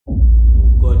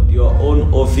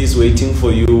own office waiting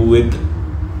for you with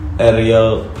a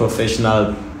real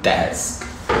professional desk.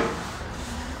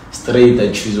 Straight,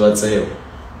 I choose what's up.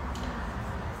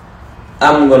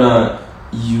 I'm gonna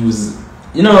use,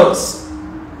 you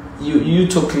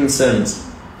talking sense.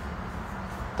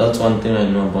 That's one thing I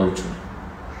know about you.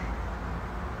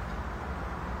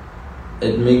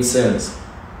 It makes sense.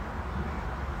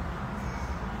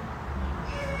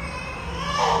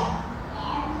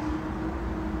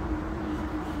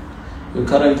 You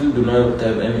currently do not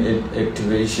have any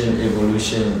activation,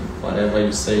 evolution, whatever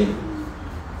you say.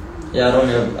 Yeah, I don't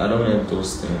have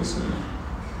those things.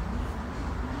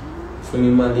 For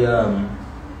me,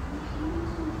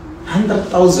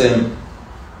 100,000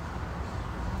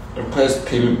 request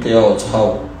payment payouts.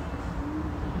 How?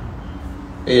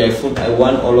 Hey, I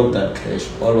want all of that cash,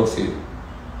 all of it,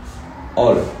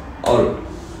 all.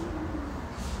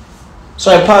 So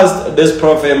I passed this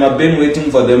program. I've been waiting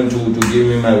for them to give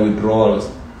me my withdrawals.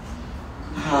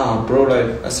 Bro,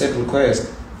 like I said,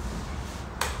 request.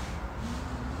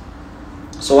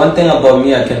 So one thing about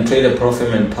me, I can trade a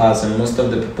profile and pass, and most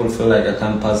of the people feel like I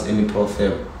can't pass any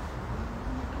profile.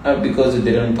 Not because you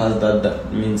didn't pass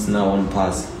that means now one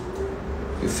pass.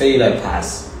 You fail, I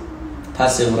pass.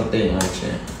 Pass everything,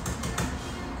 actually.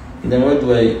 Then what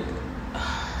do I?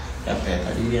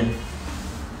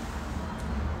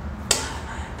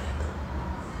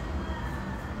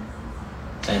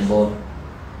 I'm bored.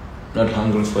 Not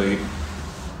hungry for it.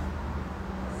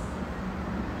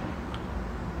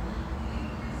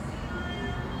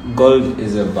 Gold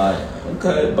is a buy.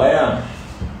 Okay, buyer.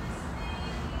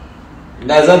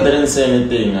 Guys, I didn't say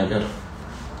anything.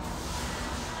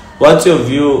 What's your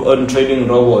view on trading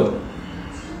robot?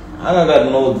 I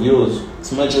got no views.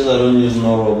 As much as I don't use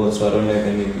no robots, so I don't have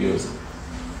any views.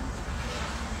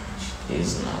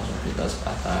 He's now because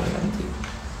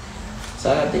so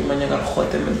I think man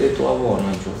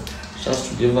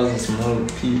just to give us a small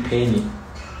penny.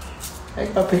 I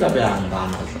can pick up a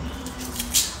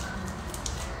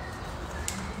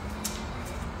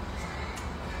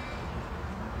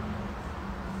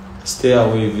stay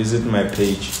away, visit my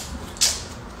page.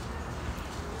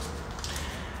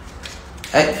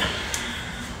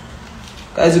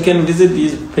 Guys, you can visit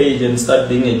this page and start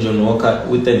being a John Walker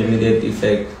with an immediate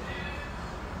effect.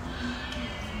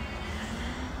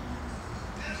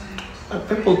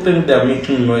 People think they are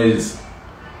making noise.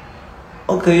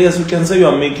 Okay, yes, we can say you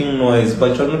are making noise,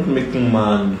 but you're not making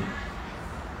money.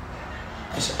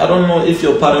 I don't know if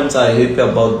your parents are happy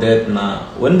about that now.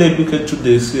 When they look at you,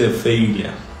 they see a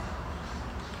failure.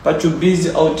 But you're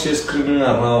busy out here screaming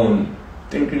around,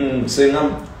 thinking, saying,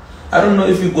 I don't know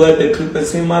if you go at the clip and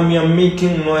say, Mommy, I'm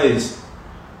making noise.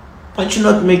 But you're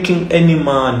not making any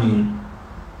money.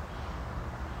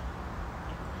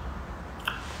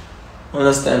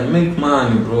 Understand? Make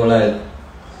money, bro. Like,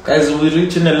 guys, we're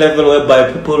reaching a level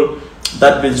whereby people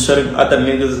that been showing other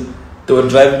niggas, they were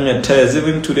driving a test.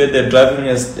 Even today, they're driving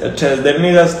a test. The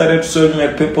niggas started showing me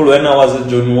people when I was a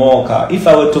John Walker. If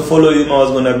I were to follow him, I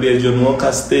was going to be a John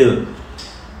Walker still.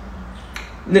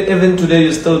 Even today,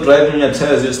 you're still driving a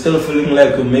test. You're still feeling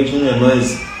like you're making a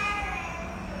noise.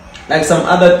 Like some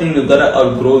other thing, you gotta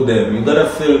outgrow them. You gotta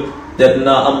feel that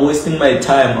now I'm wasting my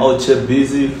time out here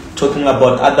busy talking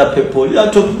about other people. You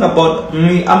are talking about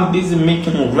me. I'm busy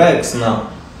making racks now.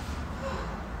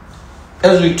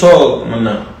 As we talk,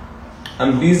 man,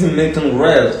 I'm busy making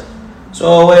racks.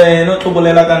 So we're not trouble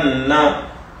like na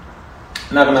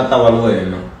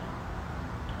tawalwe.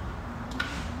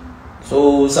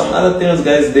 So some other things,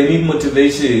 guys, they need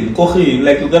motivation.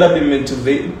 Like you gotta be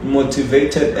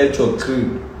motivated at your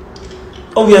crib.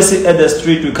 Obviously, at the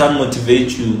street we can't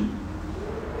motivate you,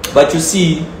 but you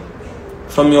see,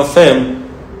 from your fam,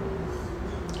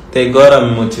 they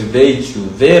gotta motivate you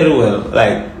very well.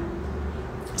 Like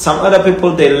some other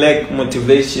people, they lack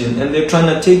motivation, and they're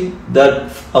trying to take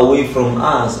that away from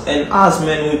us. And us,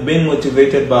 man, we've been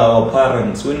motivated by our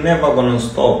parents. We're never gonna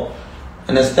stop.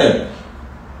 Understand?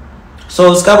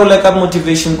 So, Scaro like a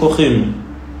motivation kohim.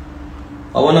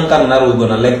 I want to we're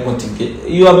gonna like motivate.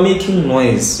 You are making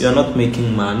noise. You are not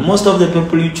making man. Most of the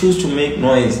people you choose to make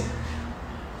noise.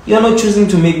 You are not choosing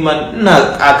to make man.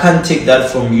 Nah, I can't take that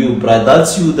from you, bruh.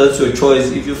 That's you. That's your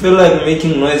choice. If you feel like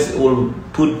making noise will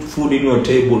put food in your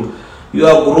table, you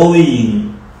are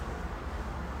growing.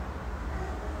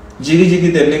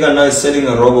 Jiggy, the nigga now is selling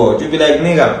a robot. You be like,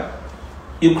 nigga,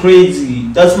 you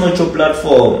crazy. That's not your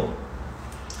platform.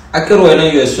 Akero,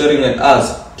 when you are swearing at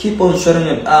us, keep on swearing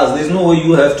at us. There's no way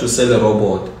you have to sell a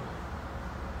robot.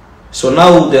 So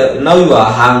now you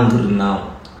are hungry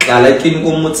now.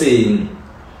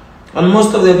 And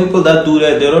most of the people that do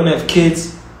that, they don't have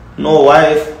kids, no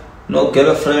wife, no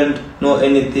girlfriend, no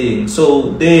anything.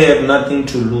 So they have nothing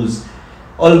to lose.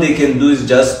 All they can do is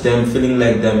just them feeling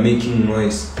like they're making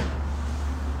noise.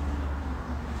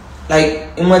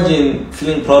 Like, imagine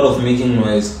feeling proud of making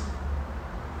noise.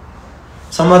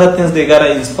 Some other things, they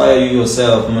gotta inspire you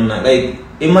yourself, man. Like,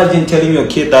 imagine telling your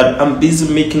kid that I'm busy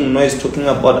making noise talking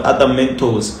about other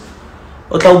mentors.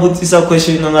 What is a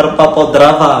question? Papa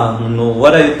driver, you know,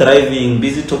 what are you driving?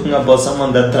 Busy talking about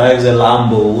someone that drives a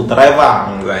Lambo.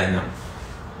 Driver right now.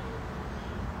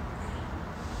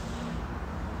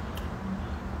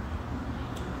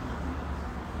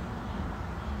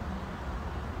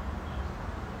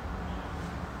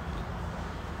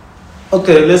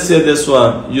 Okay, let's say this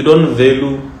one. You don't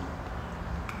value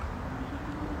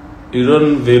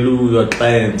your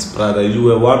clients, brother. You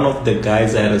were one of the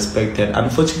guys I respected.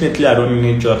 Unfortunately, I don't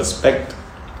need your respect.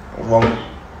 Wrong.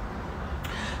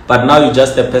 But now you're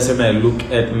just a person I look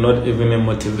at, not even a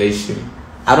motivation.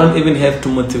 I don't even have to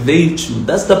motivate you.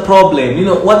 That's the problem. You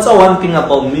know, what's the one thing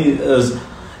about me is,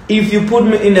 if you put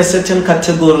me in a certain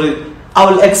category,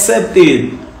 I will accept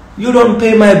it. You don't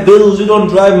pay my bills, you don't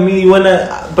drive me when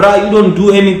bruh, you don't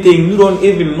do anything, you don't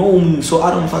even know me, so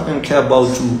I don't fucking care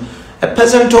about you. A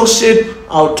person talks shit,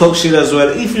 I'll talk shit as well.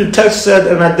 If you text it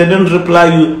and I didn't reply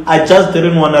you, I just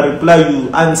didn't want to reply you,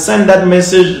 and send that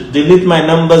message, delete my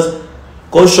numbers,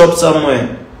 go shop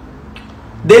somewhere.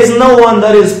 There's no one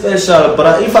that is special,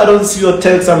 but if I don't see your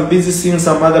text, I'm busy seeing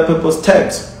some other people's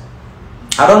text.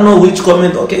 I don't know which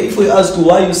comment. Okay, if we ask you,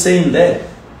 why are you saying that?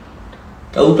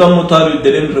 You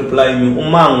didn't reply me.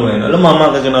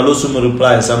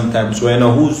 Reply sometimes when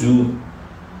who's you?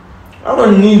 I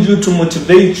don't need you to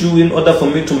motivate you in order for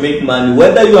me to make money.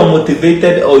 Whether you are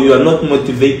motivated or you are not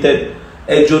motivated,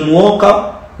 a John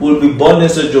Walker will be born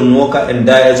as a John Walker and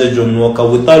die as a John Walker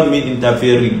without me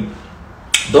interfering.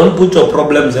 Don't put your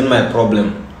problems in my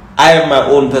problem. I have my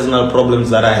own personal problems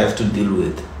that I have to deal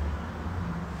with.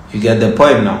 You get the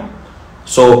point now?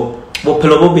 So,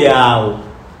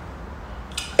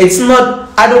 it's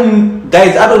not,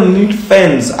 guys, I don't need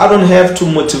fans. I don't have to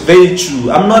motivate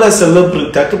you. I'm not a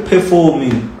celebrity. I can pay for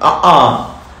me.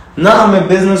 Now I'm a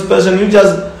business person. You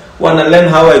just want to learn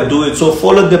how I do it. So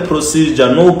follow the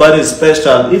procedure. Nobody's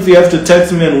special. If you have to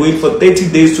text me and wait for 30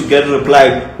 days to get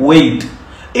replied, wait.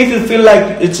 If you feel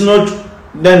like it's not,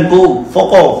 then go.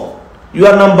 Fuck off. You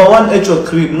are number one at your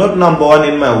crib, not number one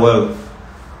in my world.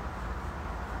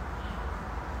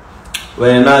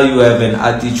 Well, now you have an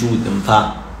attitude in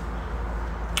fact.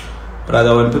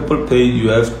 Brother, when people pay, you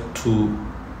have to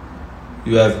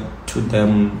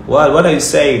them. What are you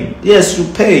saying? Yes, you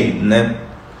pay, man.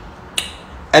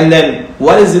 And then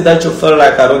what is it that you feel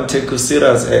like I don't take you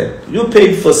serious at? You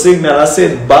paid for signal. I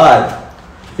said bad.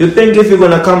 You think if you're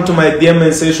gonna come to my DM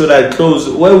and say should I close,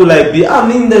 where will I be? I'm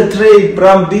in the trade, bro.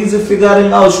 I'm busy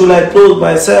figuring out should I close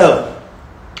myself.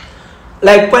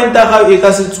 Like point out how you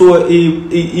can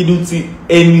see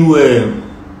anywhere.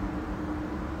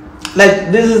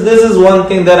 Like this is one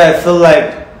thing that I feel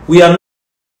like we are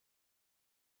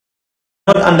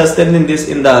not understanding this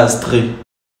industry.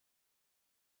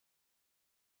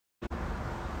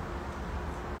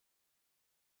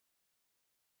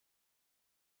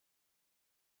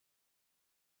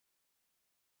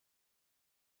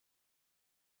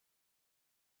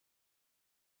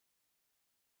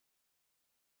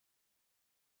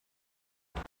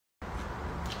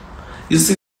 You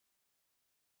see,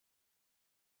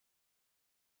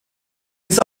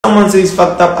 someone says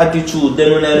fucked up attitude,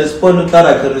 then when I respond to that,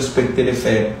 I can respect it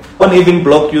fair. I won't even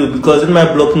block you because in my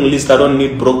blocking list I don't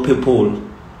need broke people.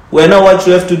 When now what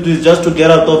you have to do is just to get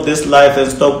out of this life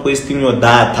and stop wasting your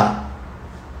data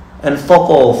and fuck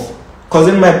off. Because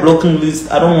in my blocking list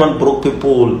I don't want broke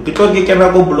people. Because you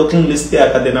cannot go blocking list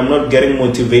there, then I'm not getting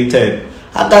motivated.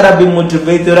 I gotta be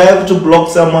motivated. I have to block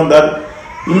someone that,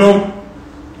 you know.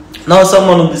 Now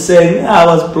someone will be saying, I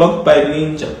was blocked by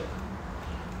Ninja.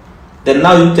 Then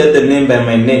now you get the name by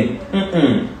my name.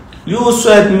 You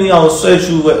sweat me, I'll sweat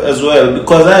you as well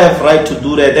because I have right to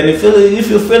do that. And if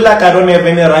you feel like I don't have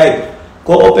any right,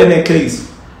 go open a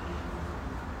case.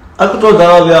 I could tell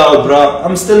that, bro,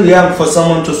 I'm still young for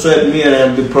someone to sweat me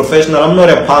and be professional. I'm not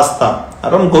a pastor. I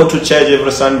don't go to church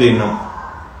every Sunday now.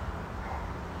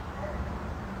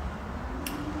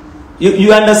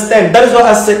 You understand? That is why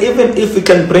I said, even if we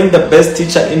can bring the best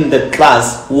teacher in the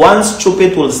class, one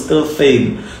stupid will still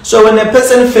fail. So when a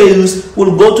person fails,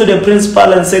 we'll go to the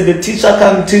principal and say, the teacher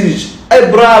can't teach. Hey,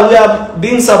 bro, we are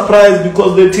being surprised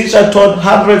because the teacher taught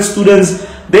 100 students,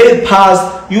 they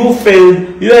passed, you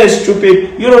failed, you are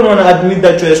stupid. You don't want to admit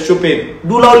that you are stupid.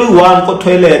 Do only one for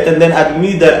toilet and then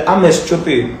admit that I'm a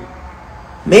stupid.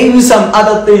 Maybe some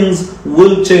other things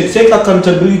will change. Take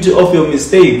accountability of your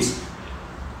mistakes.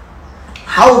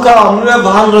 How come you have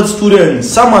 100 students?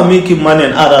 Some are making money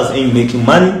and others ain't making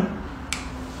money.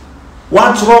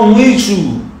 What's wrong with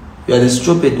you? You are the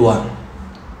stupid one.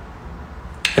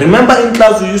 Remember in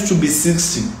class we used to be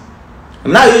 60.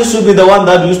 And I used to be the one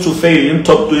that used to fail in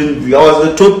top 20. I was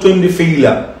the top 20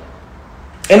 failure.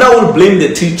 And I will blame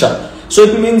the teacher. So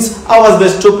it means I was the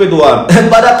stupid one.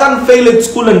 But I can't fail at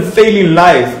school and fail in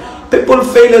life. People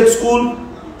fail at school,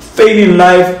 fail in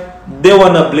life, they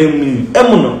want to blame me.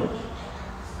 Emono.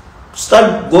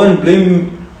 Start going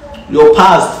blame your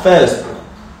past first.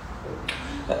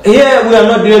 Here we are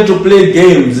not here to play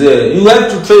games. You have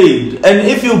to trade. And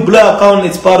if you blow account,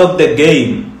 it's part of the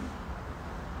game.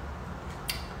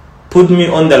 Put me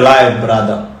on the live,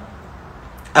 brother.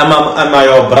 Am I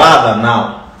your brother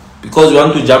now? Because you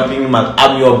want to jump in,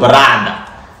 I'm your brother.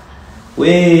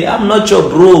 Wait, I'm not your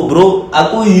bro.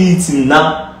 I go eating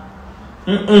now.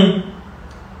 I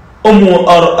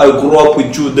grew up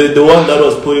with you, the one that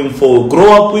was putting forward.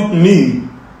 Grow up with me.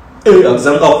 All of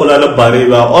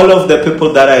the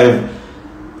people that I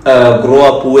have grow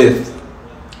up with.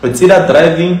 It's either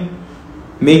driving,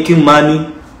 making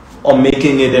money, or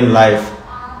making it in life.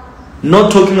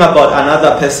 Not talking about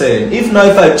another person. If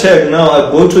I check now, I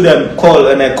go to them,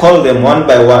 and I call them one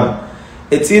by one.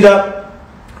 It's either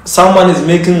someone is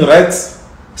making Rex,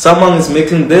 someone is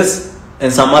making this,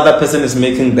 and some other person is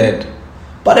making that.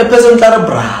 But a person like a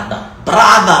brother,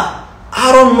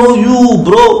 I don't know you,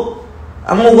 bro.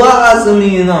 I'm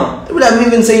me now. I'm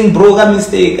even saying bro, got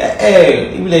mistake.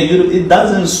 Hey, it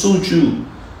doesn't suit you.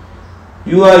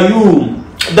 You are you.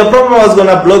 The problem was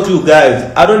gonna block you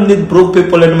guys. I don't need broke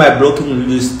people in my blocking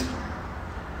list.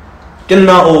 Can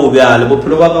blocking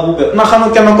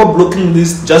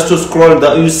list just to scroll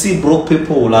down. You see broke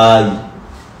people lie.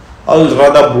 I would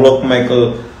rather block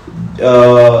Michael,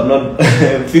 not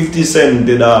 50 Cent,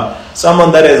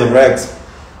 someone that has Rex.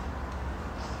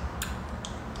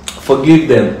 Forgive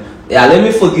them. Yeah, let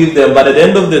me forgive them. But at the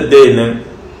end of the day, man,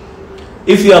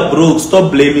 if you are broke,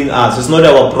 stop blaming us. It's not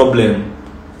our problem.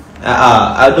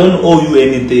 I don't owe you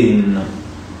anything.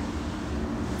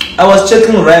 I was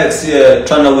checking Rex here,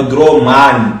 trying to withdraw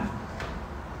money.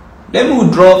 Let me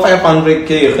withdraw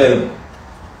 500k.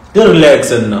 You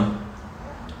relax now.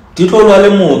 Did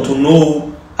all to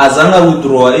know as I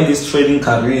withdraw in his trading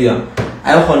career.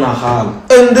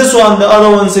 And this one, the other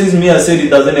one says me, I said he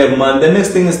doesn't have money. The next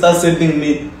thing he starts sending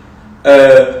me,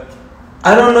 I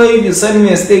don't know if you send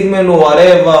me a statement or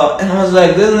whatever. And I was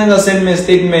like, this nigga send me a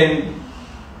statement.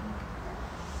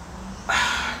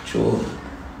 Sure.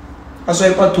 I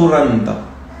saw a 2 rand.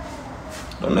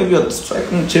 Don't know if you're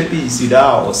striking Cheppy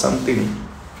Sida or something.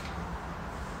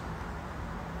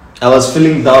 I was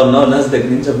feeling down now. Nasdaq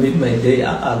Ninja made my day.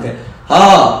 Okay.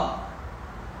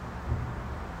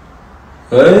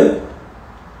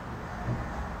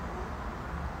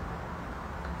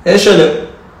 Actually,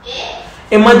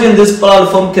 imagine this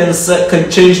platform can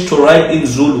change to write in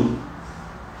Zulu.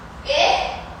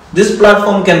 This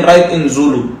platform can write in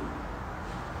Zulu.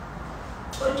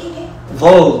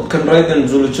 Vol can write in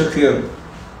Zulu. Check here.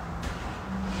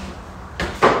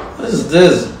 What is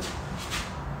this?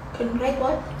 Can write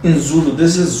what? In Zulu.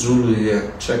 This is Zulu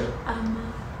here. Check.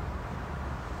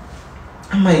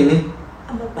 I'm a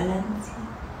balancing.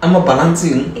 I'm a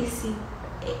balancing.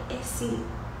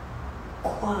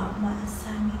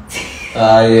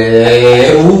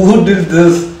 Yeah. Who did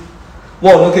this?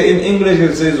 Well, okay, in English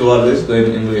it says what? Let's go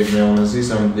in English. I want to see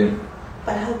something.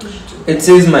 But how do you do it? It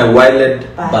says my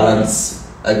wallet balance.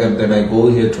 Then I go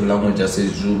here to language, I say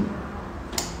Zulu.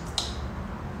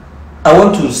 I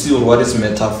want to see what is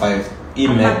Meta 5.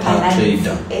 E-Meta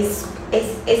Trader. It's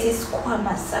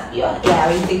Kwamasa. Yeah,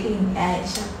 we're taking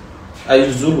Aisha. I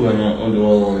use Zulu and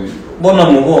all. I'm Zulu, but I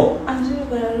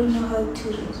don't know how to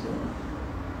read Zulu.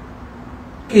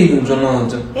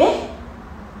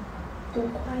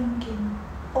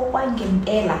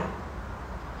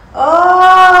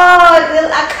 Oh,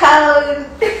 real account.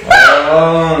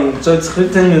 So it's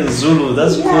written in Zulu.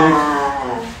 That's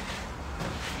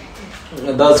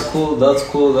cool. That's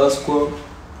cool.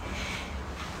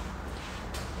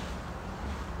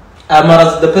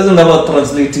 The person that was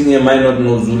translating here might not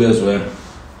know Zulu as well.